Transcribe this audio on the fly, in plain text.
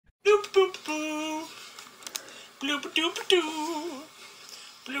Bloop-a-doop-a-doo.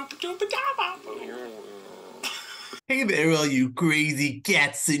 Bloop-a-doop-a-da-ba-boo. Hey there, all you crazy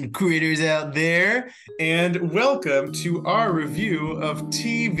cats and critters out there, and welcome to our review of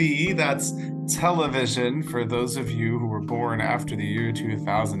TV, that's television, for those of you who were born after the year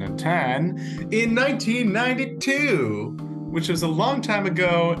 2010, in 1992, which was a long time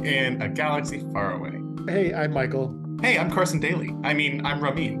ago in a galaxy far away. Hey, I'm Michael. Hey, I'm Carson Daly. I'm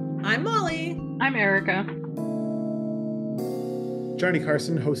Rameen. I'm Molly. I'm Erica. Johnny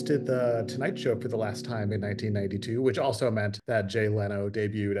Carson hosted The Tonight Show for the last time in 1992, which also meant that Jay Leno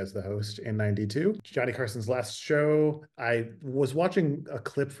debuted as the host in 92. Johnny Carson's last show, I was watching a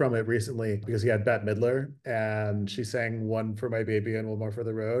clip from it recently because he had Bette Midler, and she sang One for My Baby and One More for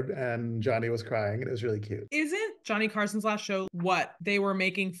the Road, and Johnny was crying, and it was really cute. Isn't Johnny Carson's last show what they were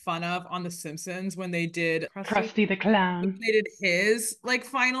making fun of on The Simpsons when they did Krusty the Clown? They did his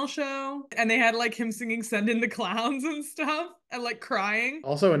final show, and they had him singing "Send in the Clowns" and stuff, and crying.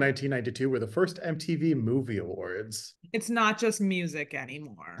 Also in 1992 were the first MTV Movie Awards. It's not just music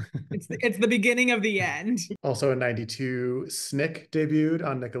anymore. It's the beginning of the end. Also in 92, Snick debuted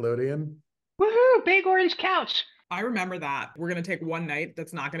on Nickelodeon. Woohoo! Big orange couch. I remember that. We're going to take one night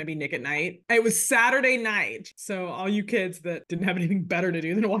that's not going to be Nick at Night. It was Saturday night. So all you kids that didn't have anything better to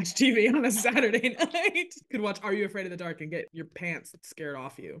do than watch TV on a Saturday night could watch Are You Afraid of the Dark and get your pants scared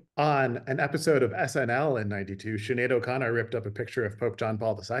off you. On an episode of SNL in 92, Sinead O'Connor ripped up a picture of Pope John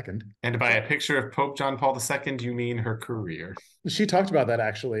Paul II. And by a picture of Pope John Paul II, you mean her career. She talked about that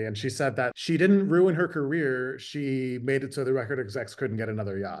actually, and she said that she didn't ruin her career. She made it so the record execs couldn't get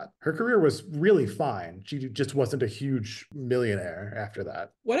another yacht. Her career was really fine. She just wasn't a huge millionaire after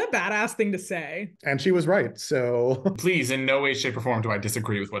that. What a badass thing to say. And she was right, so... Please, in no way, shape, or form do I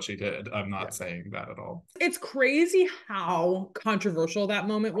disagree with what she did. I'm not saying that at all. It's crazy how controversial that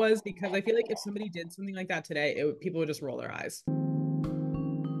moment was, because I feel like if somebody did something like that today, people would just roll their eyes.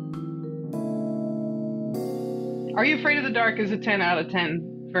 Are You Afraid of the Dark is a 10 out of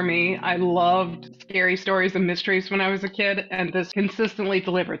 10 for me. I loved scary stories and mysteries when I was a kid, and this consistently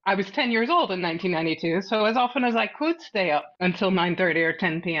delivered. I was 10 years old in 1992, so as often as I could stay up until 9:30 or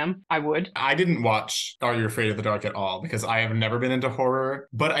 10 p.m., I would. I didn't watch Are You Afraid of the Dark at all because I have never been into horror,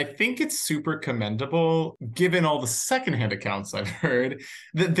 but I think it's super commendable, given all the secondhand accounts I've heard,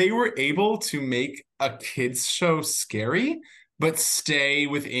 that they were able to make a kids show scary, but stay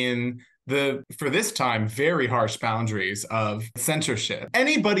within for this time, very harsh boundaries of censorship.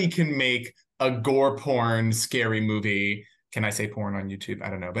 Anybody can make a gore porn scary movie. Can I say porn on YouTube? I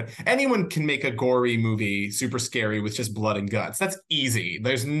don't know. But anyone can make a gory movie super scary with just blood and guts. That's easy.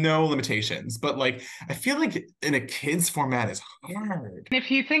 There's no limitations. But I feel like in a kid's format is hard.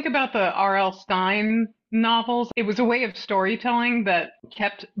 If you think about the R.L. Stine novels, it was a way of storytelling that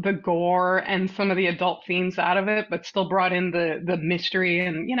kept the gore and some of the adult themes out of it, but still brought in the mystery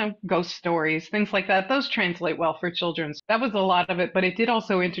and, ghost stories, things like that. Those translate well for children. That was a lot of it, but it did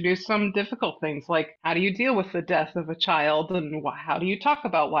also introduce some difficult things, like how do you deal with the death of a child, and how do you talk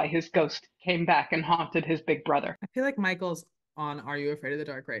about why his ghost came back and haunted his big brother? I feel like Michael's on Are You Afraid of the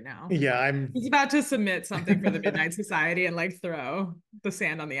Dark right now. Yeah, He's about to submit something for the Midnight Society and throw the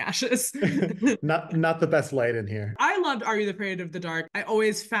sand on the ashes. not the best light in here. I loved Are You Afraid of the Dark. I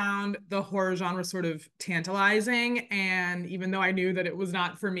always found the horror genre sort of tantalizing, and even though I knew that it was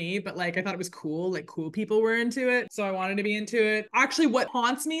not for me, but I thought it was cool, cool people were into it, so I wanted to be into it. Actually, what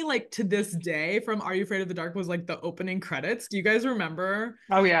haunts me to this day from Are You Afraid of the Dark was the opening credits. Do you guys remember?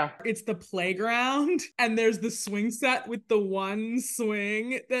 Oh yeah. It's the playground, and there's the swing set with the one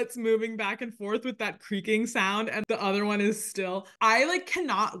swing that's moving back and forth with that creaking sound, and the other one is still. I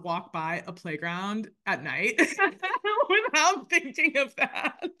cannot walk by a playground at night without thinking of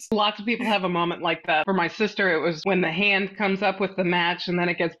that. Lots of people have a moment like that. For my sister, it was when the hand comes up with the match and then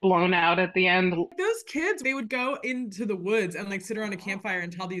it gets blown out at the end. Those kids, they would go into the woods and sit around a campfire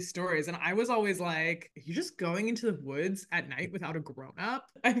and tell these stories, and I was always like, are you just going into the woods at night without a grown-up?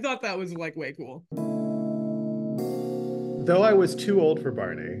 I thought that was way cool. Though I was too old for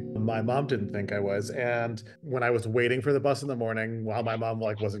Barney, my mom didn't think I was. And when I was waiting for the bus in the morning, while my mom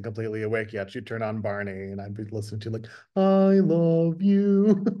wasn't completely awake yet, she'd turn on Barney and I'd be listening to I love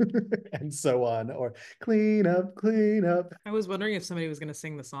you and so on, or clean up, clean up. I was wondering if somebody was going to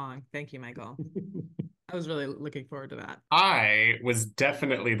sing the song. Thank you, Michael. I was really looking forward to that. I was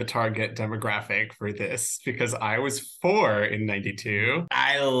definitely the target demographic for this because I was 4 in 92.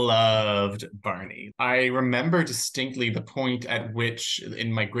 I loved Barney. I remember distinctly the point at which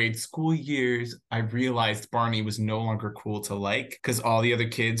in my grade school years, I realized Barney was no longer cool to because all the other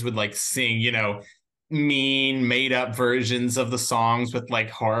kids would sing, mean made up versions of the songs with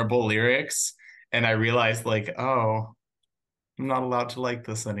horrible lyrics. And I realized like, oh, I'm not allowed to like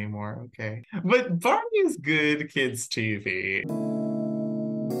this anymore. Okay. But Barney is good kids TV.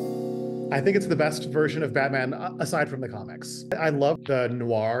 I think it's the best version of Batman aside from the comics. I love the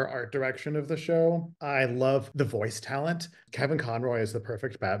noir art direction of the show. I love the voice talent. Kevin Conroy is the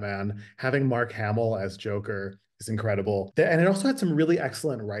perfect Batman. Having Mark Hamill as Joker is incredible. And it also had some really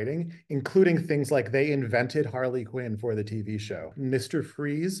excellent writing, including things like they invented Harley Quinn for the TV show. Mr.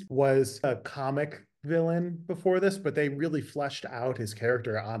 Freeze was a comic villain before this, but they really fleshed out his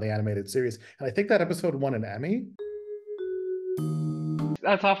character on the animated series. And I think that episode won an Emmy.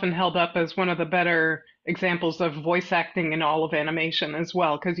 That's often held up as one of the better examples of voice acting in all of animation as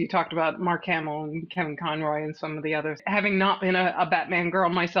well, because you talked about Mark Hamill and Kevin Conroy and some of the others. Having not been a Batman girl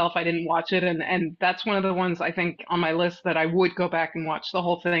myself, I didn't watch it, and that's one of the ones I think on my list that I would go back and watch the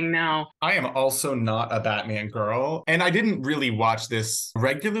whole thing now. I am also not a Batman girl, and I didn't really watch this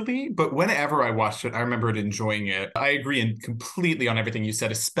regularly, but whenever I watched it, I remembered enjoying it. I agree completely on everything you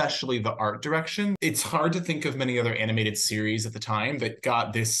said, especially the art direction. It's hard to think of many other animated series at the time that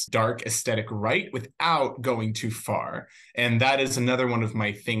got this dark aesthetic right without going too far. And that is another one of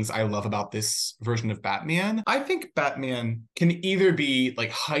my things I love about this version of Batman. I think Batman can either be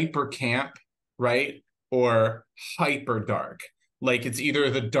like hyper camp, right? Or hyper dark. Like it's either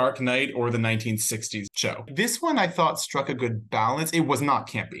the Dark Knight or the 1960s show. This one I thought struck a good balance. It was not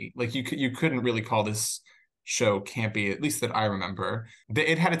campy. Like you couldn't really call this show campy, at least that I remember.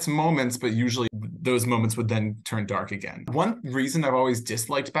 It had its moments, but usually those moments would then turn dark again. One reason I've always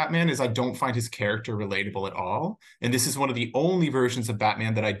disliked Batman is I don't find his character relatable at all. And this is one of the only versions of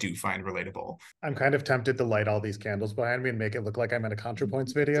Batman that I do find relatable. I'm kind of tempted to light all these candles behind me and make it look like I'm in a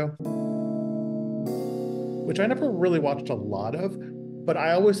ContraPoints video, which I never really watched a lot of. But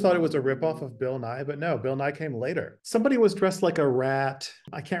I always thought it was a ripoff of Bill Nye, but no, Bill Nye came later. Somebody was dressed like a rat.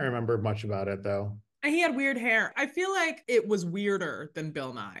 I can't remember much about it though. And he had weird hair. I feel like it was weirder than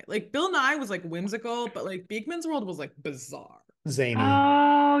Bill Nye. Like Bill Nye was like whimsical, but like Beakman's world was like bizarre. Zany.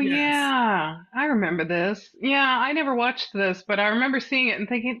 Oh, Yes. yeah. I remember this. Yeah, I never watched this, but I remember seeing it and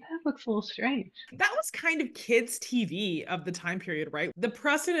thinking, that looks a little strange. That was kind of kids' TV of the time period, right? The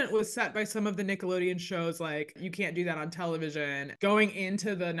precedent was set by some of the Nickelodeon shows, like You Can't Do That on Television. Going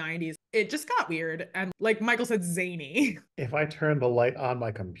into the 90s, it just got weird. And like Michael said, zany. If I turn the light on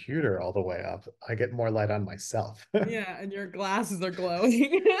my computer all the way up, I get more light on myself. Yeah, and your glasses are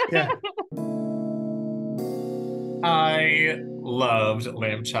glowing. Yeah. I loved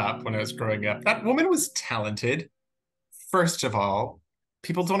Lamb Chop when I was growing up. That woman was talented. First of all,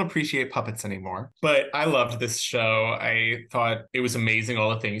 people don't appreciate puppets anymore, but I loved this show. I thought it was amazing,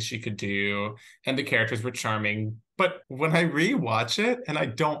 all the things she could do, and the characters were charming. But when I rewatch it, and I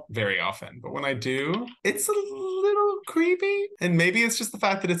don't very often, but when I do, it's a little creepy. And maybe it's just the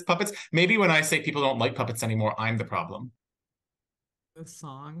fact that it's puppets. Maybe when I say people don't like puppets anymore, I'm the problem. The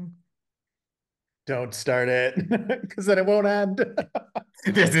song. Don't start it, because then it won't end.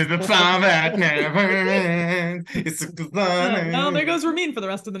 This is the song that never ends. It's Well, there goes Rameen for the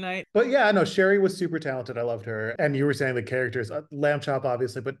rest of the night. But yeah, no, Sherry was super talented. I loved her. And you were saying the characters, Lamb Chop,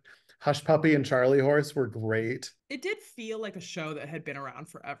 obviously, but Hush Puppy and Charlie Horse were great. It did feel like a show that had been around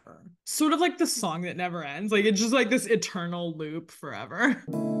forever. Sort of like the song that never ends. Like it's just like this eternal loop forever.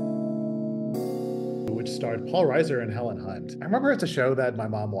 Which starred Paul Reiser and Helen Hunt. I remember it's a show that my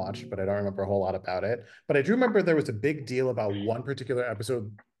mom watched, but I don't remember a whole lot about it. But I do remember there was a big deal about one particular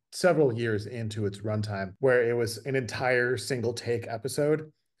episode several years into its runtime, where it was an entire single take episode.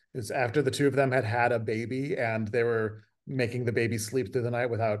 It was after the two of them had had a baby and they were making the baby sleep through the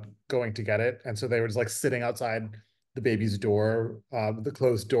night without going to get it. And so they were just like sitting outside the baby's door, the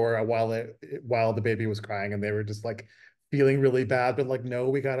closed door while the baby was crying. And they were just like feeling really bad, but like, no,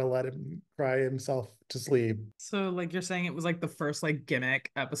 we gotta let him cry himself to sleep. So like you're saying it was like the first like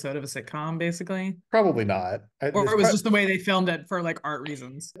gimmick episode of a sitcom, basically? Probably not. Or it was just the way they filmed it for like art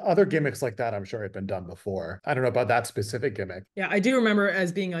reasons. Other gimmicks like that, I'm sure had been done before. I don't know about that specific gimmick. Yeah, I do remember it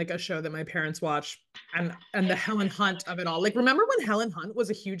as being like a show that my parents watched and the Helen Hunt of it all. Like, remember when Helen Hunt was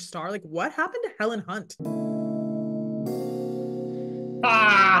a huge star? Like, what happened to Helen Hunt?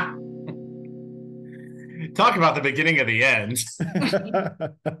 Ah! Talk about the beginning of the end.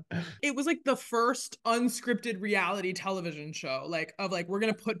 It was like the first unscripted reality television show, like of like, we're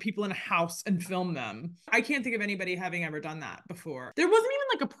gonna put people in a house and film them. I can't think of anybody having ever done that before. There wasn't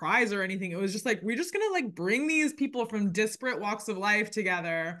even like a prize or anything. It was just like, we're just gonna like bring these people from disparate walks of life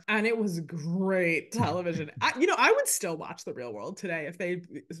together. And it was great television. I would still watch The Real World today if they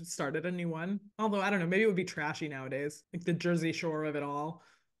started a new one. Although I don't know, maybe it would be trashy nowadays, like the Jersey Shore of it all.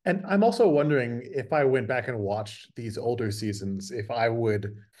 And I'm also wondering if I went back and watched these older seasons, if I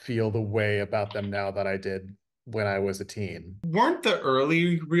would feel the way about them now that I did when I was a teen. Weren't the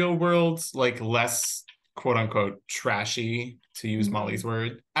early Real Worlds like less quote unquote trashy, to use Molly's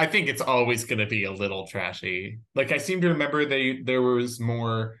word? I think it's always going to be a little trashy. Like I seem to remember there was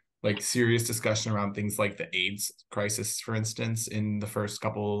more like serious discussion around things like the AIDS crisis, for instance, in the first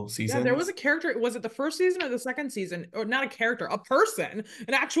couple seasons. Yeah, there was a character. Was it the first season or the second season? Or not a character, a person,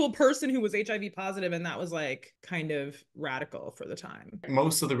 an actual person who was HIV positive, and that was like kind of radical for the time.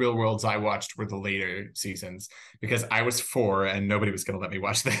 Most of the Real Worlds I watched were the later seasons because I was 4 and nobody was going to let me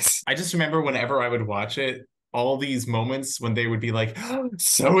watch this. I just remember whenever I would watch it, all these moments when they would be like, oh,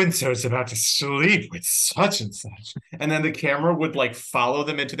 so-and-so's about to sleep with such and such. And then the camera would like follow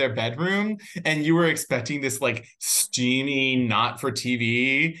them into their bedroom and you were expecting this like steamy, not for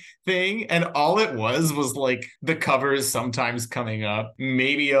TV thing. And all it was like the covers sometimes coming up,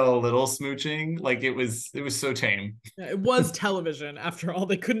 maybe a little smooching. Like it was so tame. Yeah, it was television after all.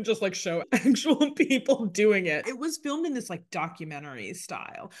 They couldn't just like show actual people doing it. It was filmed in this like documentary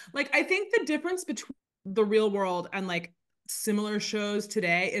style. Like I think the difference between the Real World and like similar shows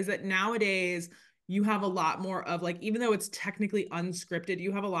today is that nowadays you have a lot more of like, even though it's technically unscripted,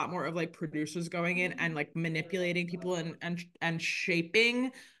 you have a lot more of like producers going in and like manipulating people and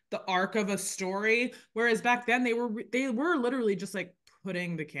shaping the arc of a story. Whereas back then they were literally just like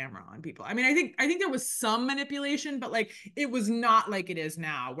putting the camera on people. I mean, I think there was some manipulation, but like it was not like it is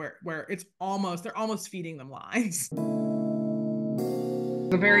now where they're almost feeding them lines.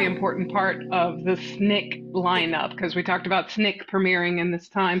 A very important part of the SNCC lineup, because we talked about SNCC premiering in this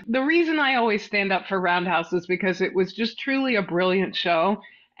time. The reason I always stand up for Roundhouse is because it was just truly a brilliant show,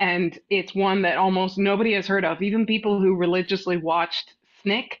 and it's one that almost nobody has heard of, even people who religiously watched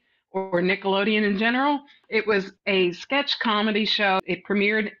SNCC or Nickelodeon in general. It was a sketch comedy show. It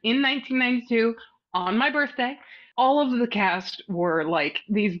premiered in 1992 on my birthday. All of the cast were like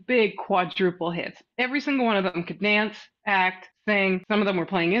these big quadruple hits. Every single one of them could dance, act, sing. Some of them were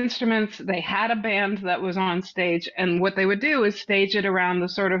playing instruments. They had a band that was on stage, and what they would do is stage it around the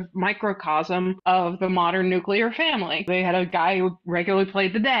sort of microcosm of the modern nuclear family. They had a guy who regularly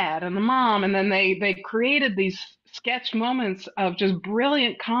played the dad and the mom, and then they created these sketch moments of just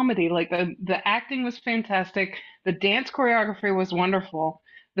brilliant comedy. Like the acting was fantastic. The dance choreography was wonderful.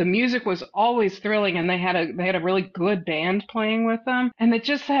 The music was always thrilling, and they had a really good band playing with them. And it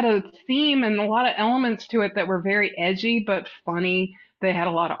just had a theme and a lot of elements to it that were very edgy but funny. They had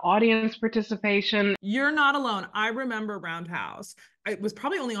a lot of audience participation. You're not alone. I remember Roundhouse. It was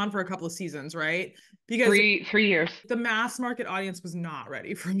probably only on for a couple of seasons, right? Because three years. The mass market audience was not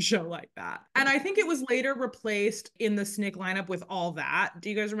ready for a show like that. And I think it was later replaced in the SNCC lineup with All That. Do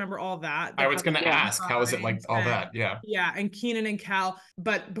you guys remember All That? I was going to ask, how is it like All That? Yeah. Yeah, and Keenan and Kel.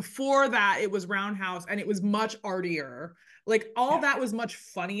 But before that, it was Roundhouse, and it was much artier. Like All That was much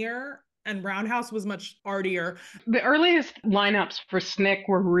funnier, and Roundhouse was much artier. The earliest lineups for SNCC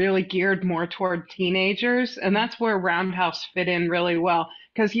were really geared more toward teenagers, and that's where Roundhouse fit in really well.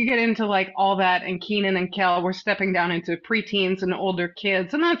 Because you get into like All That, and Keenan and Kel were stepping down into preteens and older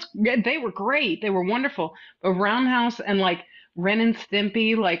kids, and they were great. They were wonderful. But Roundhouse and like Ren and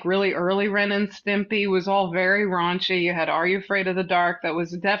Stimpy, like really early Ren and Stimpy, was all very raunchy. You had Are You Afraid of the Dark? That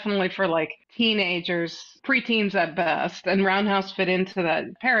was definitely for like teenagers, preteens at best, and Roundhouse fit into that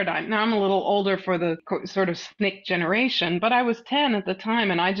paradigm. Now I'm a little older for the sort of SNCC generation, but I was 10 at the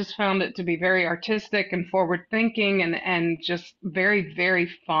time, and I just found it to be very artistic and forward thinking and just very, very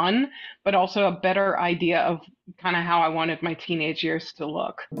fun, but also a better idea of kind of how I wanted my teenage years to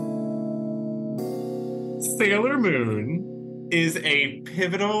look. Sailor Moon is a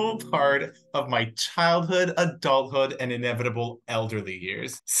pivotal part of my childhood, adulthood, and inevitable elderly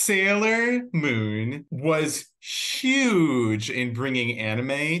years. Sailor Moon was huge in bringing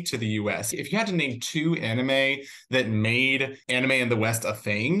anime to the US. If you had to name 2 anime that made anime in the West a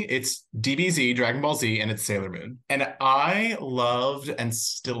thing, it's DBZ, Dragon Ball Z, and it's Sailor Moon. And I loved and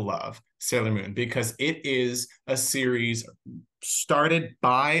still love Sailor Moon because it is a series started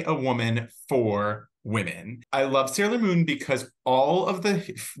by a woman for women. I love Sailor Moon because all of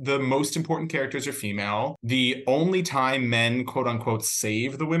the most important characters are female. The only time men, quote unquote,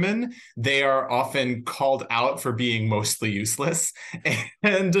 save the women, they are often called out for being mostly useless.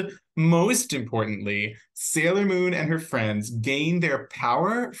 And most importantly, Sailor Moon and her friends gain their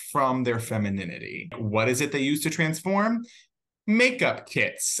power from their femininity. What is it they use to transform? Makeup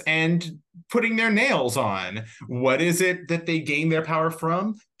kits and putting their nails on. What is it that they gain their power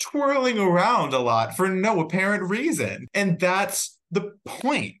from? Twirling around a lot for no apparent reason. And that's the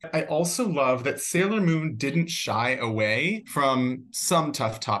point. I also love that Sailor Moon didn't shy away from some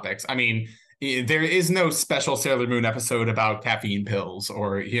tough topics. I mean, there is no special Sailor Moon episode about caffeine pills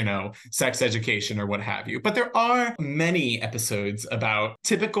or, sex education or what have you. But there are many episodes about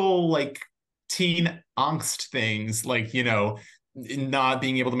typical, like, teen angst things, like, not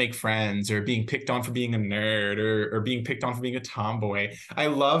being able to make friends or being picked on for being a nerd or being picked on for being a tomboy. I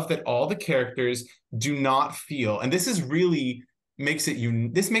love that all the characters do not feel, and this is really makes it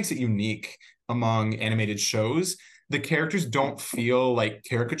unique among animated shows. The characters don't feel like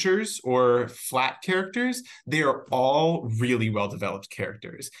caricatures or flat characters. They are all really well-developed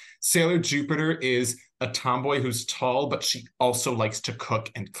characters. Sailor Jupiter is a tomboy who's tall, but she also likes to cook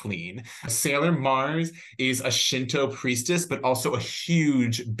and clean. Sailor Mars is a Shinto priestess, but also a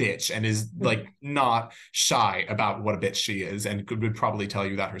huge bitch and is like not shy about what a bitch she is and would probably tell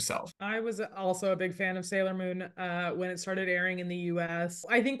you that herself. I was also a big fan of Sailor Moon when it started airing in the US.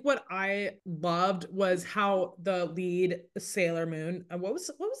 I think what I loved was how the lead Sailor Moon, what was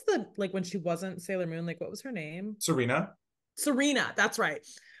the, like, when she wasn't Sailor Moon, like, what was her name? Serena, that's right.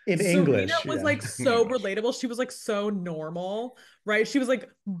 In Serena English, was yeah. like so relatable. She was like so normal, right? She was like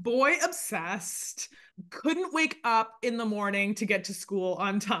boy obsessed, couldn't wake up in the morning to get to school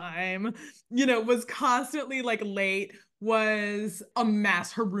on time, was constantly like late, was a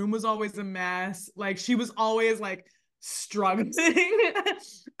mess. Her room was always a mess. Like, she was always like struggling.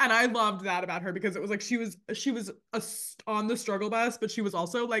 And I loved that about her, because it was like she was on the struggle bus, but she was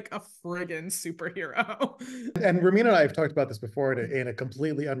also like a friggin' superhero. And Rameen and I have talked about this before in a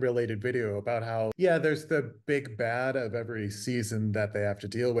completely unrelated video about how, yeah, there's the big bad of every season that they have to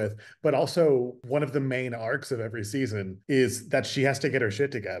deal with, but also one of the main arcs of every season is that she has to get her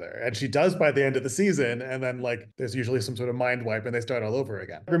shit together. And she does by the end of the season, and then like there's usually some sort of mind wipe and they start all over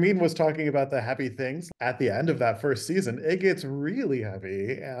again. Rameen was talking about the happy things at the end of that first season. It gets really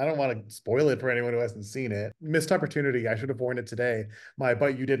heavy, and I don't want to spoil it for anyone who hasn't seen it. Missed opportunity. I should have worn it today. My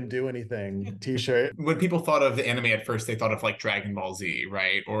 "But You Didn't Do Anything" t-shirt. When people thought of the anime at first, they thought of like Dragon Ball Z,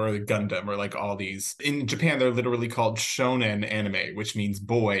 right? Or Gundam, or like all these. In Japan, they're literally called shonen anime, which means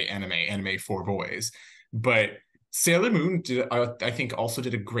boy anime for boys. But Sailor Moon I think also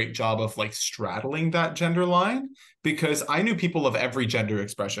did a great job of like straddling that gender line, because I knew people of every gender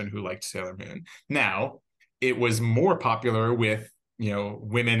expression who liked Sailor Moon. Now, it was more popular with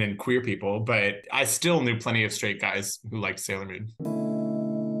women and queer people, but I still knew plenty of straight guys who liked Sailor Moon.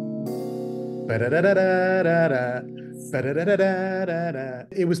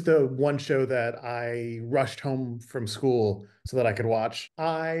 It was the one show that I rushed home from school so that I could watch.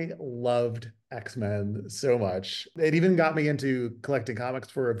 I loved X-Men so much. It even got me into collecting comics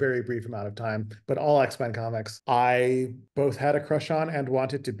for a very brief amount of time, but all X-Men comics. I both had a crush on and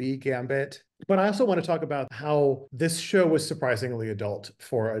wanted to be Gambit. But I also want to talk about how this show was surprisingly adult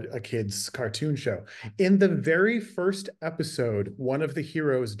for a kid's cartoon show. In the very first episode, one of the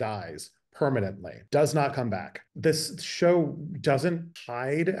heroes dies permanently, does not come back. This show doesn't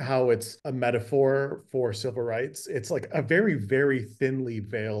hide how it's a metaphor for civil rights. It's like a very, very thinly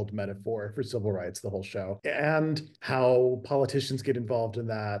veiled metaphor for civil rights, the whole show, and how politicians get involved in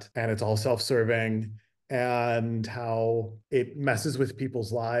that. And it's all self-serving, and how it messes with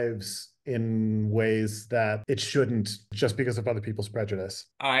people's lives in ways that it shouldn't, just because of other people's prejudice.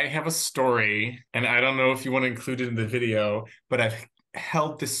 I have a story, and I don't know if you want to include it in the video, but I've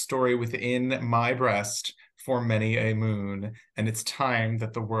held this story within my breast for many a moon, and it's time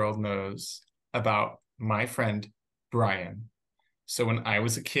that the world knows about my friend Brian. So when I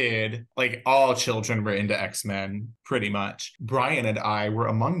was a kid, like all children were into X-Men, pretty much. Brian and I were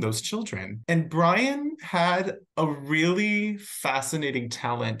among those children. And Brian had a really fascinating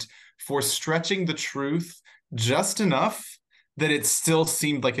talent for stretching the truth just enough that it still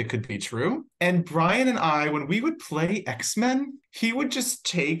seemed like it could be true. And Brian and I, when we would play X-Men, he would just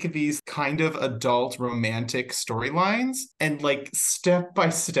take these kind of adult romantic storylines and like step by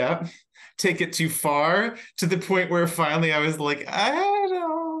step take it too far, to the point where finally I was like, I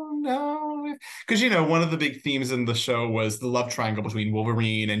don't know. Because, one of the big themes in the show was the love triangle between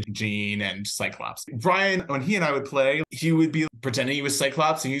Wolverine and Jean and Cyclops. Brian, when he and I would play, he would be pretending he was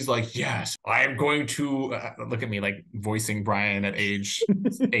Cyclops, and he's like, yes, I am going to, look at me, like voicing Brian at age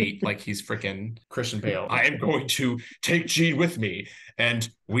 8, like he's freaking Christian Bale. I am going to take Jean with me, and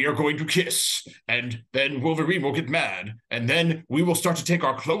we are going to kiss, and then Wolverine will get mad, and then we will start to take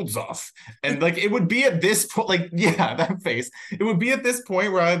our clothes off. And like, it would be at this point, like, yeah, that face. It would be at this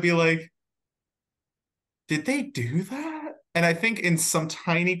point where I would be like, did they do that? And I think in some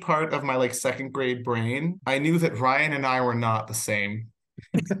tiny part of my like second grade brain, I knew that Ryan and I were not the same,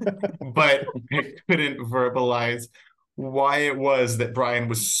 but I couldn't verbalize why it was that Brian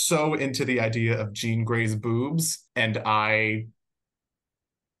was so into the idea of Jean Grey's boobs, and I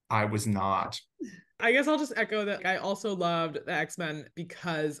was not. I guess I'll just echo that I also loved the X-Men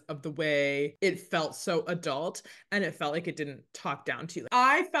because of the way it felt so adult and it felt like it didn't talk down to you.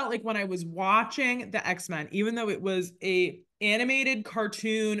 I felt like when I was watching the X-Men, even though it was a animated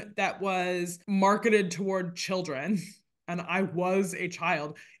cartoon that was marketed toward children, and I was a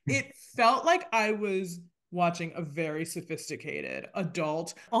child, it felt like I was watching a very sophisticated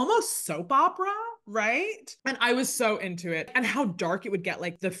adult, almost soap opera, right? And I was so into it. And how dark it would get,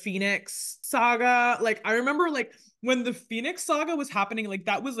 like the Phoenix saga. Like I remember like when the Phoenix saga was happening, like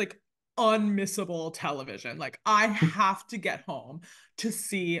that was like unmissable television. Like I have to get home to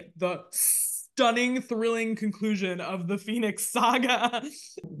see the stunning, thrilling conclusion of the Phoenix saga.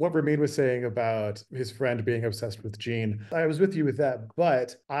 What Rameen was saying about his friend being obsessed with Jean, I was with you with that,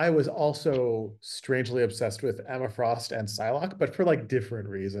 but I was also strangely obsessed with Emma Frost and Psylocke, but for like different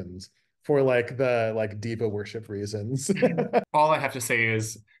reasons. For like the like diva worship reasons. All I have to say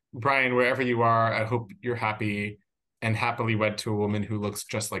is, Brian, wherever you are, I hope you're happy and happily wed to a woman who looks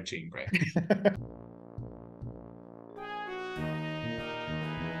just like Jean Grey.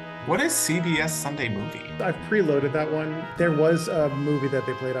 What is CBS Sunday Movie? I've preloaded that one. There was a movie that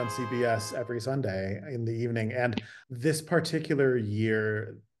they played on CBS every Sunday in the evening. And this particular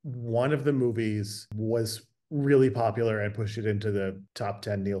year, one of the movies was really popular and pushed it into the top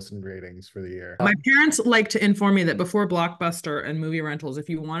 10 Nielsen ratings for the year. My parents like to inform me that before Blockbuster and movie rentals, if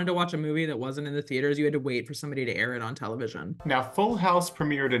you wanted to watch a movie that wasn't in the theaters, you had to wait for somebody to air it on television. Now, Full House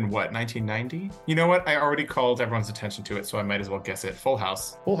premiered in what, 1990? You know what? I already called everyone's attention to it, so I might as well guess it. Full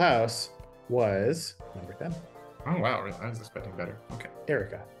House. Full House was number 10. Oh, wow. I was expecting better. Okay.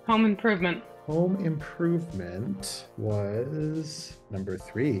 Erica. Home Improvement. Home Improvement was number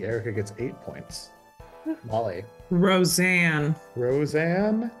 3. Erica gets 8 points. Molly. Roseanne.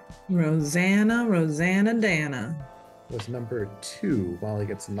 Roseanne Dana. was number 2. Molly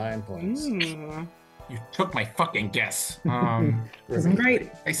gets 9 points. Ooh. You took my fucking guess. Isn't great.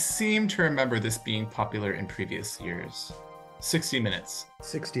 I seem to remember this being popular in previous years. 60 Minutes.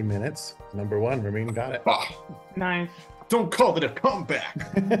 60 Minutes. Number 1. Rameen got it. Oh, Nice. don't call it a comeback.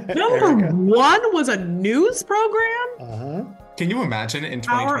 Number Erica. 1 was a news program? Uh-huh. Can you imagine in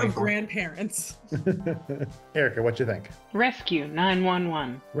Power 2024? of grandparents. Erica, what you think? Rescue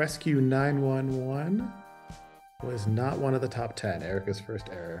 911. Rescue 911 was not one of the top 10. Erica's first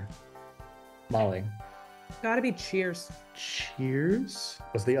error. Molly. Gotta be Cheers. Cheers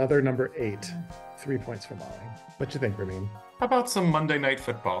was the other number 8. 3 points for Molly. What you think, Rameen? How about some Monday Night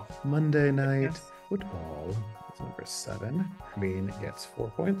Football? Monday Night Yes. Football is number 7. Rameen gets 4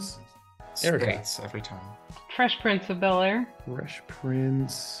 points. Erica. Straights every time. Fresh Prince of Bel-Air. Fresh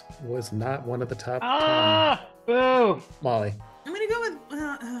Prince was not one of the top 10. Ah! Boo! Molly. I'm gonna go with,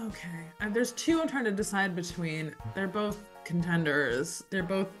 okay. There's 2 I'm trying to decide between. They're both contenders. They're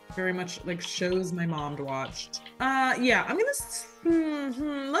both very much like shows my mom watched. Yeah, I'm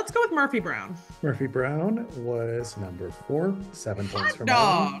gonna, let's go with Murphy Brown. Murphy Brown was number 4. 7 points for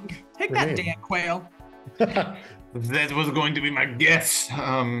Hot Molly. dog. Take that, Renee. Dan Quayle. That was going to be my guess.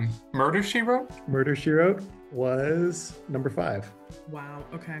 Murder, She Wrote? Murder, She Wrote was number 5. Wow,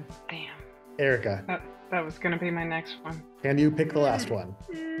 okay. Damn. Erica, That was gonna be my next one. can you pick the last one?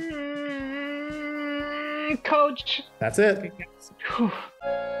 Coach. That's it. Good guess. Whew.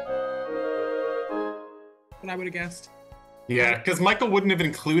 What I would have guessed. Yeah, because Michael wouldn't have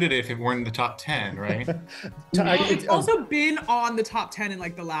included it if it weren't in the top 10, right? It's also been on the top 10 in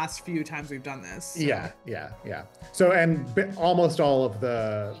like the last few times we've done this. So. Yeah. So, and almost all of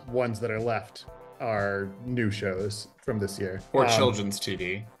the ones that are left are new shows from this year. Or children's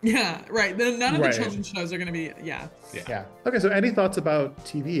TV. Yeah, right. None of Right. the children's shows are going to be, yeah. Yeah. Okay, so any thoughts about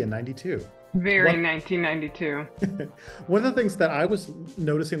TV in 92? Very What- 1992. One of the things that I was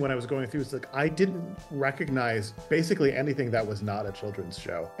noticing when I was going through is like I didn't recognize basically anything that was not a children's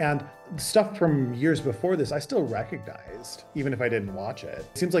show. And stuff from years before this, I still recognized, even if I didn't watch it.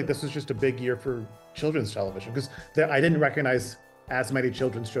 It seems like this was just a big year for children's television because I didn't recognize as many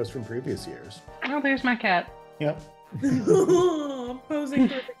children's shows from previous years. Oh, there's my cat. Yep. Posing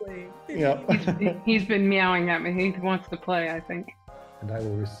perfectly. Yep. He's been meowing at me. He wants to play, I think. And I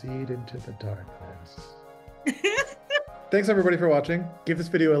will recede into the darkness. Thanks everybody for watching. Give this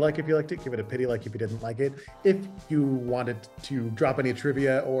video a like if you liked it. Give it a pity like if you didn't like it. If you wanted to drop any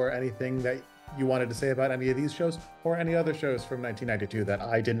trivia or anything that you wanted to say about any of these shows or any other shows from 1992 that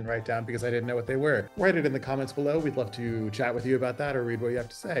I didn't write down because I didn't know what they were. Write it in the comments below. We'd love to chat with you about that or read what you have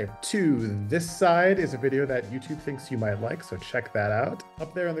to say. To this side is a video that YouTube thinks you might like, so check that out.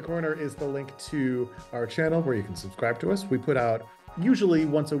 Up there in the corner is the link to our channel where you can subscribe to us. We put out usually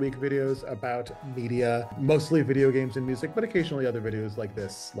once a week videos about media, mostly video games and music, but occasionally other videos like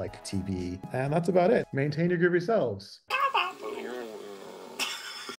this, like TV. And that's about it. Maintain your groovy selves.